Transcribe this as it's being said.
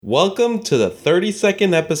Welcome to the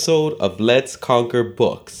 32nd episode of Let's Conquer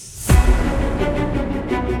Books.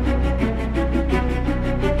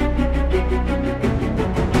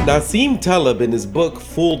 Nassim Taleb, in his book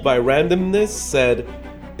Fooled by Randomness, said,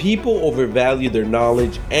 "People overvalue their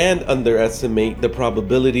knowledge and underestimate the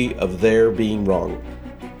probability of their being wrong."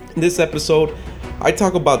 In this episode, I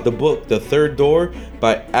talk about the book The Third Door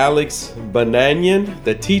by Alex Banayan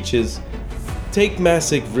that teaches, take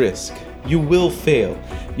massive risk. You will fail.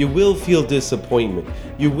 You will feel disappointment.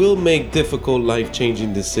 You will make difficult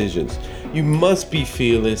life-changing decisions. You must be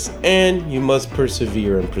fearless and you must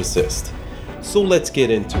persevere and persist. So let's get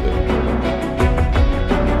into it.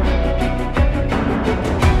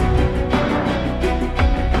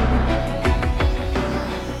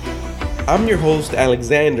 I'm your host,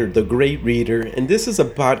 Alexander, the Great Reader, and this is a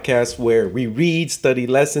podcast where we read, study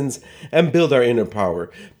lessons, and build our inner power,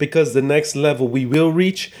 because the next level we will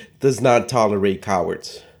reach does not tolerate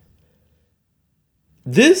cowards.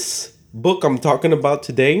 This book I'm talking about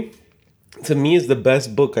today, to me, is the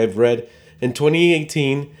best book I've read in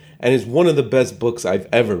 2018, and is one of the best books I've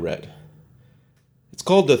ever read. It's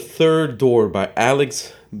called The Third Door by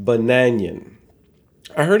Alex Banayan.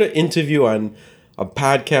 I heard an interview on a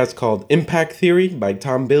podcast called Impact Theory by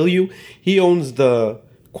Tom Bilyeu. He owns the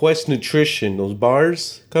Quest Nutrition, those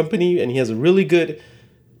bars company, and he has a really good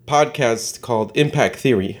podcast called Impact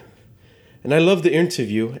Theory. And I love the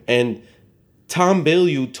interview, and Tom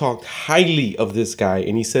Bilyeu talked highly of this guy,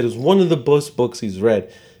 and he said it's one of the best books he's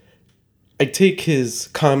read. I take his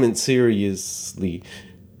comments seriously,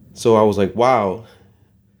 so I was like, wow,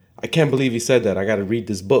 I can't believe he said that. I got to read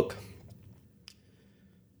this book.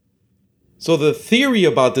 So the theory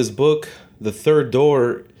about this book, The Third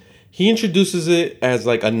Door, he introduces it as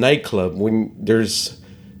like a nightclub when there's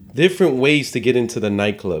different ways to get into the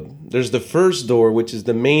nightclub. There's the first door, which is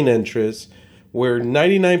the main entrance, where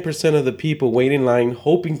 99% of the people wait in line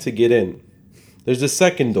hoping to get in. There's the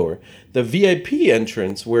second door, the VIP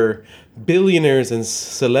entrance, where billionaires and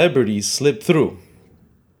celebrities slip through.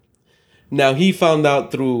 Now, he found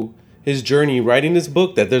out through his journey writing this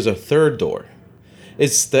book that there's a third door.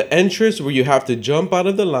 It's the entrance where you have to jump out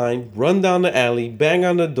of the line, run down the alley, bang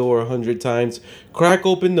on the door 100 times, crack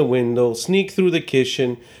open the window, sneak through the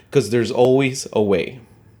kitchen, because there's always a way.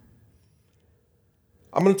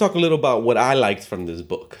 I'm going to talk a little about what I liked from this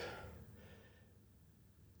book.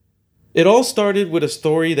 It all started with a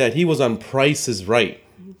story that he was on Price is Right.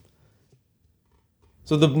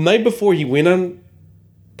 So the night before he went on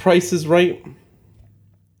Price is Right,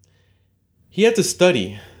 he had to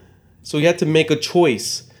study. So he had to make a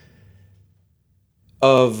choice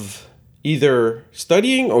of either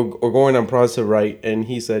studying or going on Price is Right. And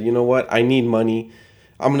he said, you know what? I need money.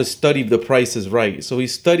 I'm going to study The Price is Right. So he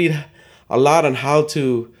studied a lot on how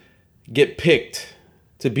to get picked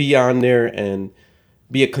to be on there and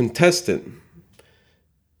be a contestant.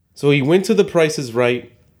 So he went to The Price is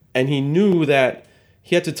Right, and he knew that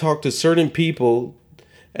he had to talk to certain people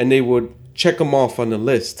and they would check him off on the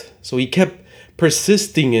list. So he kept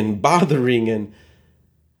persisting and bothering, and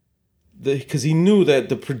because he knew that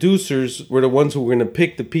the producers were the ones who were going to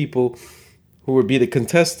pick the people who would be the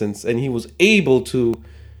contestants, and he was able to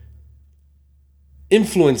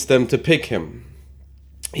influence them to pick him.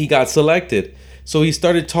 He got selected. So he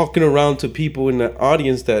started talking around to people in the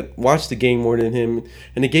audience that watched the game more than him,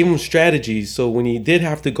 and they gave him strategies. So when he did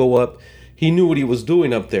have to go up, he knew what he was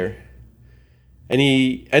doing up there. And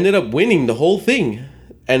he ended up winning the whole thing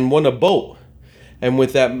and won a boat. And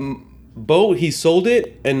with that boat, he sold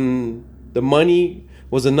it, and the money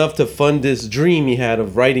was enough to fund this dream he had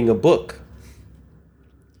of writing a book.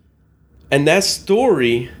 And that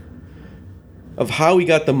story of how he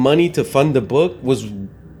got the money to fund the book was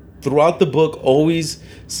throughout the book always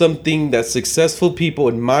something that successful people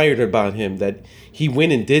admired about him, that he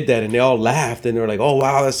went and did that, and they all laughed, and they were like, oh,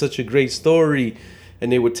 wow, that's such a great story.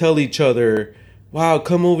 And they would tell each other, wow,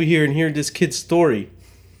 come over here and hear this kid's story.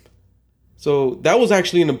 So that was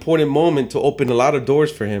actually an important moment to open a lot of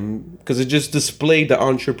doors for him, because it just displayed the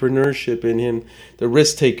entrepreneurship in him, the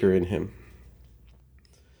risk taker in him.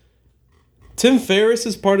 Tim Ferriss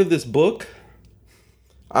is part of this book.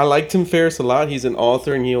 I like Tim Ferriss a lot. He's an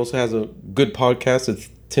author, and he also has a good podcast. It's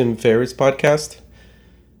Tim Ferriss Podcast.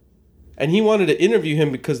 And he wanted to interview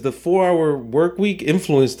him because the 4-hour work week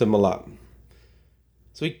influenced him a lot.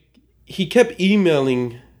 So he kept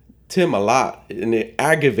emailing Tim a lot, and it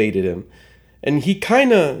aggravated him. And he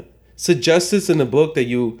kind of suggests this in the book, that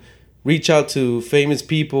you reach out to famous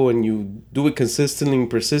people and you do it consistently and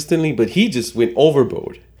persistently, but he just went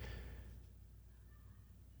overboard.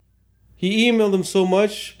 He emailed him so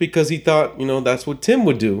much because he thought, that's what Tim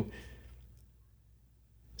would do.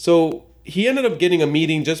 So he ended up getting a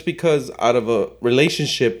meeting just because out of a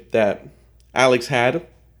relationship that Alex had.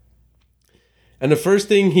 And the first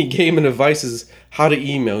thing he gave him advice is how to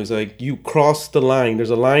email. He's like, you crossed the line. There's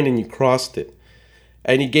a line and you crossed it.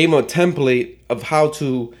 And he gave him a template of how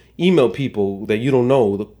to email people that you don't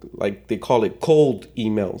know. Like they call it cold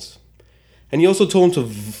emails. And he also told him to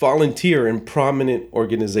volunteer in prominent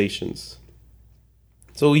organizations.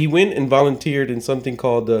 So he went and volunteered in something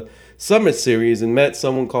called the Summit Series and met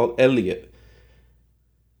someone called Elliot.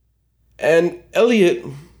 And Elliot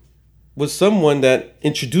was someone that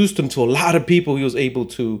introduced him to a lot of people he was able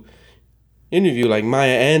to interview, like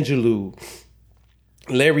Maya Angelou,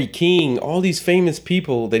 Larry King, all these famous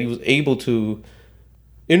people that he was able to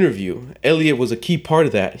interview. Elliot was a key part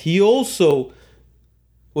of that. He also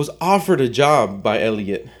was offered a job by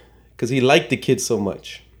Elliot because he liked the kid so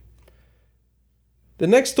much. The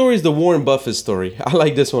next story is the Warren Buffett story. I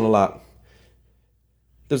like this one a lot.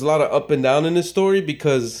 There's a lot of up and down in this story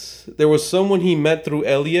because there was someone he met through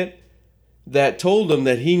Elliot that told him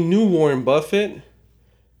that he knew Warren Buffett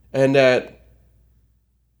and that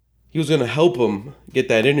he was going to help him get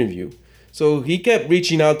that interview. So he kept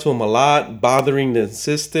reaching out to him a lot, bothering the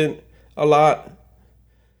assistant a lot.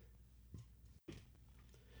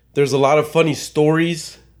 There's a lot of funny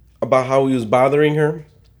stories about how he was bothering her.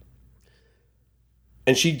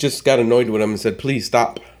 And she just got annoyed with him and said, please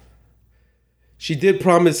stop. She did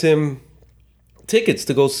promise him tickets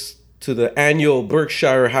to go to the annual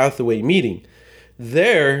Berkshire Hathaway meeting.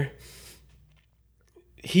 There,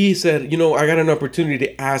 he said, I got an opportunity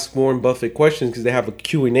to ask Warren Buffett questions because they have a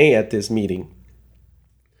Q&A at this meeting.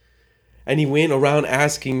 And he went around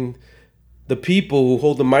asking the people who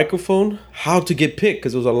hold the microphone how to get picked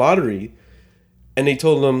because it was a lottery. And they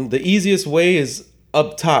told him the easiest way is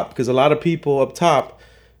up top because a lot of people up top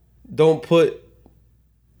don't put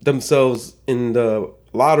themselves in the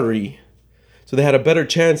lottery. So they had a better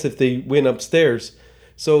chance if they went upstairs.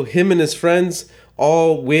 So him and his friends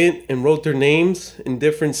all went and wrote their names in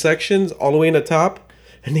different sections all the way in the top.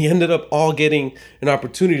 And they ended up all getting an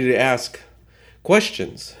opportunity to ask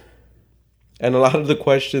questions. And a lot of the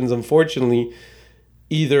questions, unfortunately,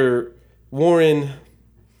 either Warren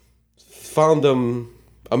found them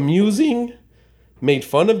amusing, made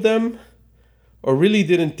fun of them, or really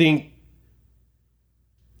didn't think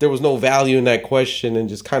there was no value in that question and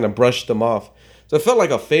just kind of brushed them off. So it felt like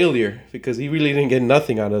a failure because he really didn't get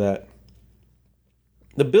nothing out of that.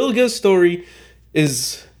 The Bill Gates story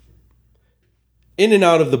is in and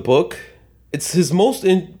out of the book. It's his most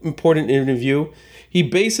important interview. He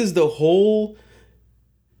bases the whole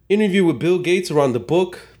interview with Bill Gates around the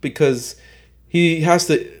book because he has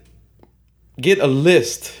to get a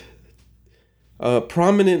list, a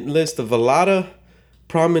prominent list of a lot of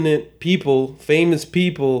prominent people, famous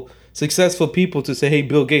people, successful people to say, hey,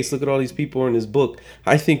 Bill Gates, look at all these people in this book.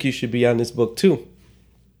 I think you should be on this book too.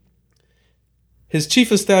 His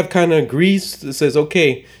chief of staff kind of agrees, says,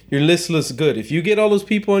 okay, your list looks good. If you get all those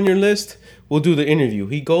people on your list, we'll do the interview.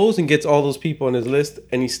 He goes and gets all those people on his list,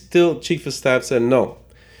 and chief of staff said no.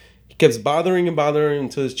 He keeps bothering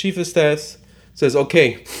until his chief of staff says,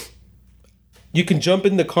 okay, you can jump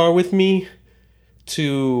in the car with me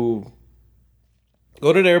to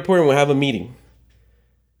go to the airport and we'll have a meeting.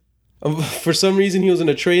 For some reason, he was in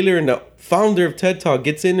a trailer and the founder of TED Talk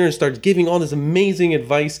gets in there and starts giving all this amazing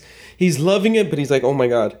advice. He's loving it, but he's like, oh my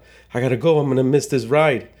God, I gotta go. I'm gonna miss this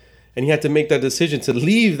ride. And he had to make that decision to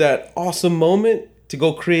leave that awesome moment to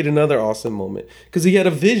go create another awesome moment because he had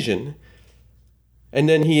a vision. And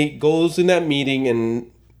then he goes in that meeting and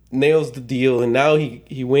nails the deal. And now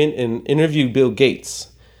he went and interviewed Bill Gates.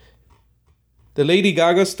 The Lady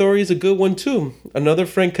Gaga story is a good one too. Another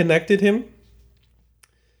friend connected him.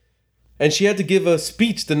 And she had to give a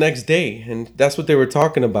speech the next day. And that's what they were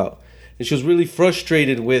talking about. And she was really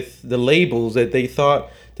frustrated with the labels that they thought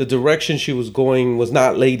the direction she was going was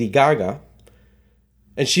not Lady Gaga.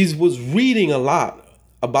 And she was reading a lot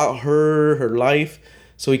about her life,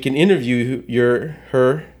 so he can interview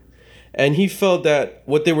her. And he felt that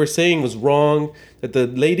what they were saying was wrong, that the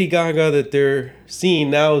Lady Gaga that they're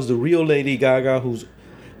seeing now is the real Lady Gaga who's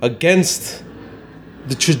against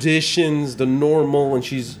the traditions, the normal, and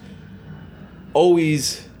she's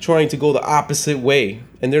always trying to go the opposite way.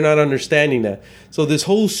 And they're not understanding that. So this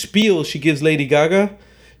whole spiel she gives Lady Gaga,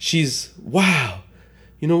 she's, wow,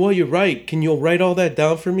 you know what, you're right. Can you write all that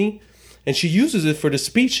down for me? And she uses it for the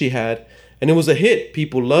speech she had. And it was a hit.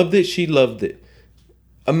 People loved it. She loved it.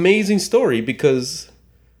 Amazing story because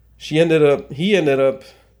he ended up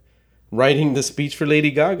writing the speech for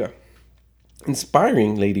Lady Gaga.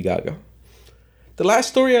 Inspiring Lady Gaga. The last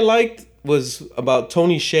story I liked was about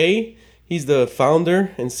Tony Hsieh. He's the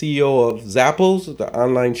founder and CEO of Zappos, the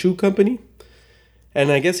online shoe company. And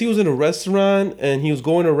I guess he was in a restaurant and he was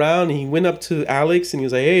going around and he went up to Alex and he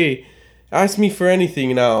was like, hey, ask me for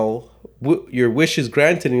anything now. Your wish is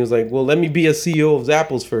granted. And he was like, well, let me be a CEO of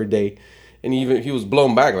Zappos for a day. And he was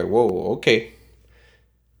blown back like, whoa, okay.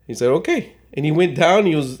 He said, okay. And he went down.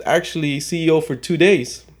 He was actually CEO for 2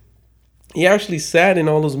 days. He actually sat in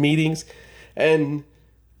all those meetings and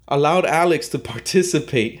allowed Alex to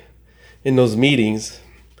participate in those meetings.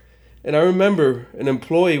 And I remember an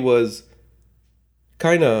employee was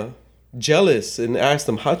kind of jealous and asked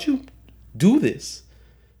him, how'd you do this?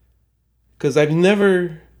 Because I've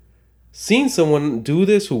never seen someone do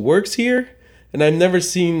this who works here, and I've never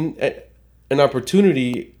seen an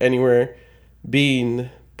opportunity anywhere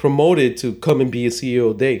being promoted to come and be a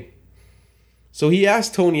CEO day. So he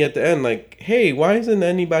asked Tony at the end, like, hey, why hasn't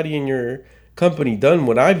anybody in your company done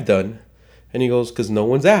what I've done? And he goes, because no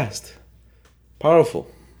one's asked. Powerful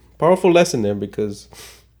lesson there, because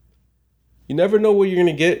you never know what you're going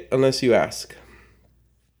to get unless you ask.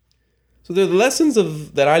 So the lessons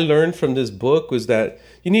that I learned from this book was that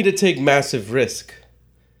you need to take massive risk.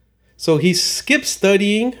 So he skipped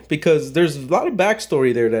studying because there's a lot of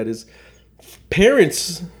backstory there that his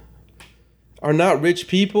parents are not rich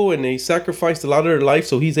people and they sacrificed a lot of their life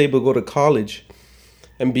so he's able to go to college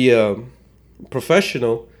and be a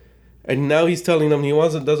professional. And now he's telling them he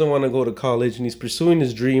doesn't want to go to college and he's pursuing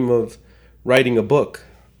his dream of writing a book.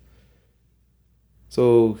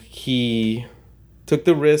 So he took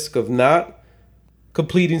the risk of not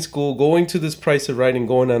completing school, going to this Price is Right and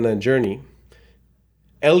going on that journey.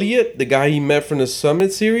 Elliot, the guy he met from the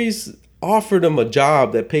Summit series, offered him a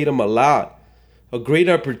job that paid him a lot. A great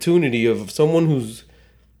opportunity of someone who's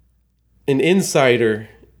an insider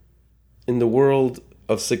in the world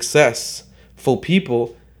of successful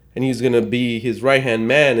people, and he's going to be his right-hand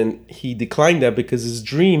man. And he declined that because his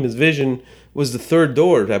dream, his vision was The Third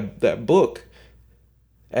Door, that book.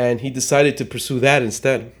 And he decided to pursue that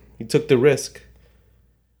instead. He took the risk.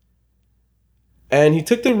 And he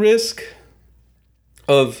took the risk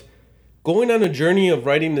of going on a journey of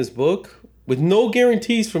writing this book with no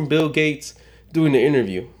guarantees from Bill Gates doing the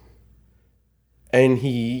interview. And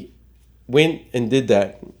he went and did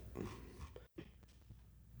that.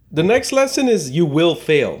 The next lesson is you will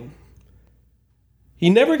fail. He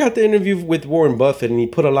never got the interview with Warren Buffett, and he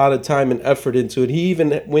put a lot of time and effort into it. He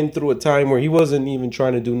even went through a time where he wasn't even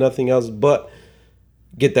trying to do nothing else but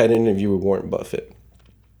get that interview with Warren Buffett.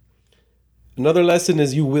 Another lesson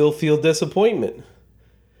is you will feel disappointment.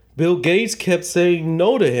 Bill Gates kept saying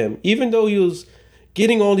no to him, even though he was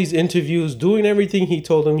getting all these interviews, doing everything he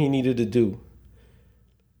told him he needed to do.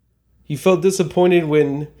 He felt disappointed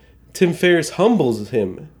when Tim Ferriss humbles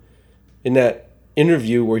him in that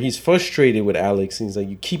interview where he's frustrated with Alex and he's like,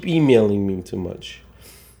 you keep emailing me too much.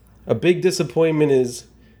 A big disappointment is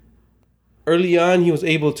early on he was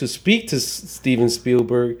able to speak to Steven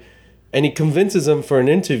Spielberg and he convinces him for an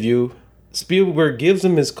interview. Spielberg gives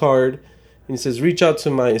him his card and he says, reach out to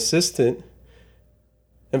my assistant.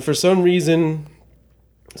 And for some reason,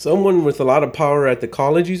 someone with a lot of power at the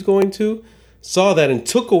college he's going to saw that and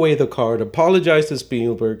took away the card, apologized to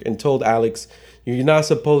Spielberg, and told Alex, you're not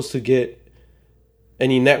supposed to get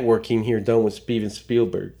any networking here done with Steven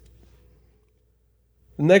Spielberg.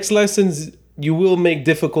 The next lesson is you will make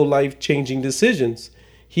difficult life-changing decisions.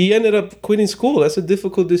 He ended up quitting school. That's a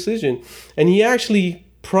difficult decision. And he actually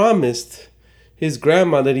promised his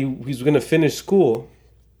grandma that he was going to finish school,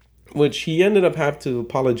 which he ended up having to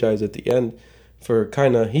apologize at the end for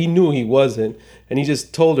he knew he wasn't, and he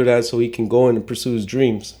just told her that so he can go in and pursue his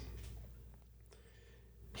dreams.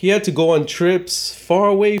 He had to go on trips far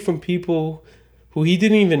away from people who he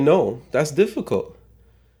didn't even know. That's difficult.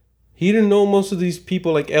 He didn't know most of these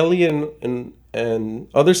people like Elliot and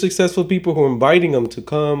other successful people who were inviting him to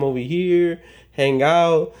come over here, hang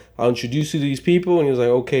out, I'll introduce you to these people. And he was like,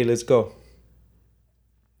 okay, let's go.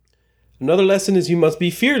 Another lesson is you must be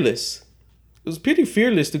fearless. It was pretty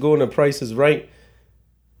fearless to go on The Price is Right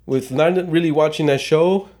with not really watching that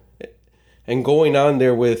show and going on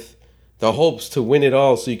there with the hopes to win it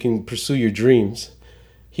all so you can pursue your dreams.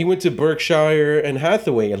 He went to Berkshire and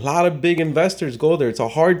Hathaway. A lot of big investors go there. It's a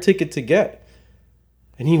hard ticket to get.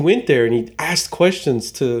 And he went there and he asked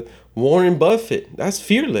questions to Warren Buffett. That's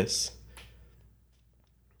fearless.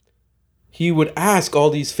 He would ask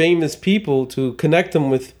all these famous people to connect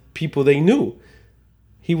him with people they knew.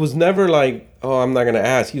 He was never like, oh, I'm not going to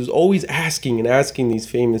ask. He was always asking and asking these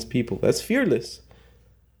famous people. That's fearless.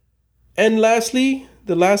 And lastly,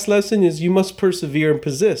 the last lesson is you must persevere and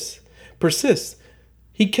persist.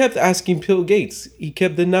 He kept asking Bill Gates. He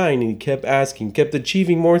kept denying, and he kept asking, kept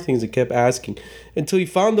achieving more things, and kept asking, until he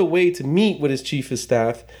found a way to meet with his chief of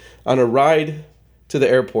staff on a ride to the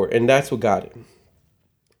airport, and that's what got him.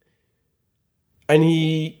 And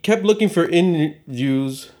he kept looking for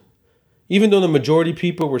interviews, even though the majority of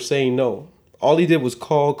people were saying no. All he did was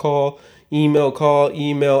call,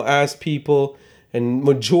 email, ask people, and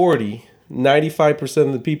majority, 95%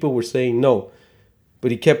 of the people were saying no,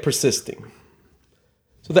 but he kept persisting.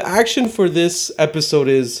 So the action for this episode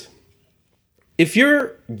is, if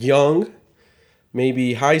you're young,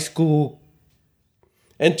 maybe high school,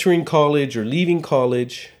 entering college or leaving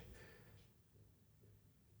college,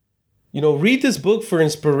 read this book for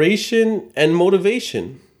inspiration and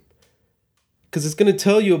motivation, because it's going to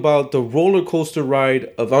tell you about the roller coaster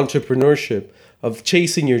ride of entrepreneurship, of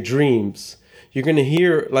chasing your dreams. You're going to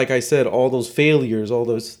hear, like I said, all those failures,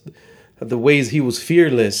 the ways he was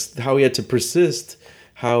fearless, how he had to persist,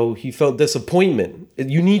 how he felt disappointment.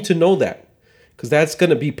 You need to know that, because that's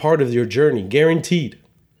going to be part of your journey, guaranteed.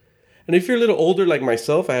 And if you're a little older like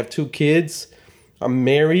myself, I have 2 kids, I'm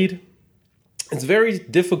married, it's very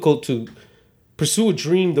difficult to pursue a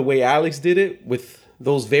dream the way Alex did it with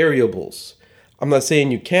those variables. I'm not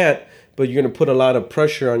saying you can't, but you're going to put a lot of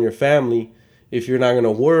pressure on your family if you're not going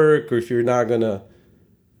to work, or if you're not going to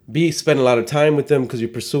spend a lot of time with them because you're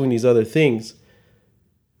pursuing these other things.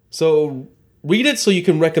 So read it so you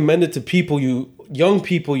can recommend it to young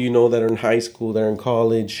people that are in high school, that are in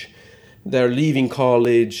college, that are leaving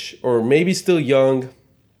college, or maybe still young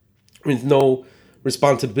with no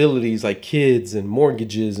responsibilities like kids and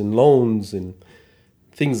mortgages and loans and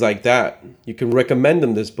things like that. You can recommend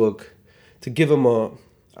them this book to give them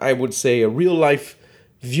I would say, a real life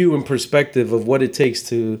view and perspective of what it takes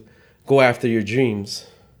to go after your dreams.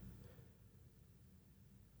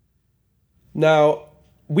 Now,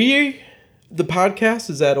 the podcast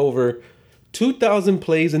is at over 2,000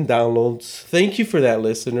 plays and downloads. Thank you for that,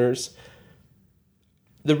 listeners.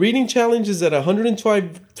 The reading challenge is at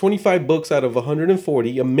 125 books out of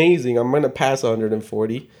 140. Amazing. I'm going to pass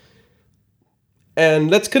 140.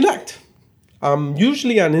 And let's connect. I'm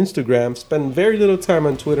usually on Instagram, spend very little time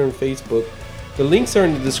on Twitter and Facebook. The links are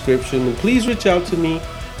in the description. And please reach out to me.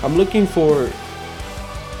 I'm looking for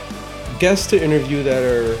guests to interview that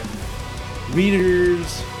are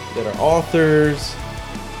readers, that are authors,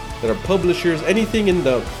 that are publishers, anything in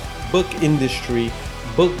the book industry,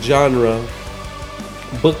 book genre,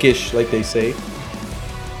 bookish, like they say.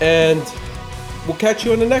 And we'll catch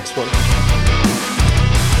you on the next one.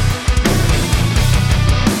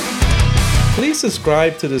 Please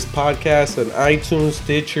subscribe to this podcast on iTunes,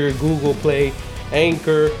 Stitcher, Google Play,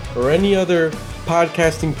 Anchor, or any other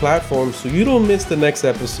podcasting platform so you don't miss the next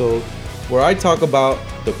episode where I talk about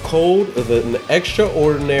the code of an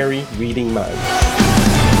extraordinary reading mind.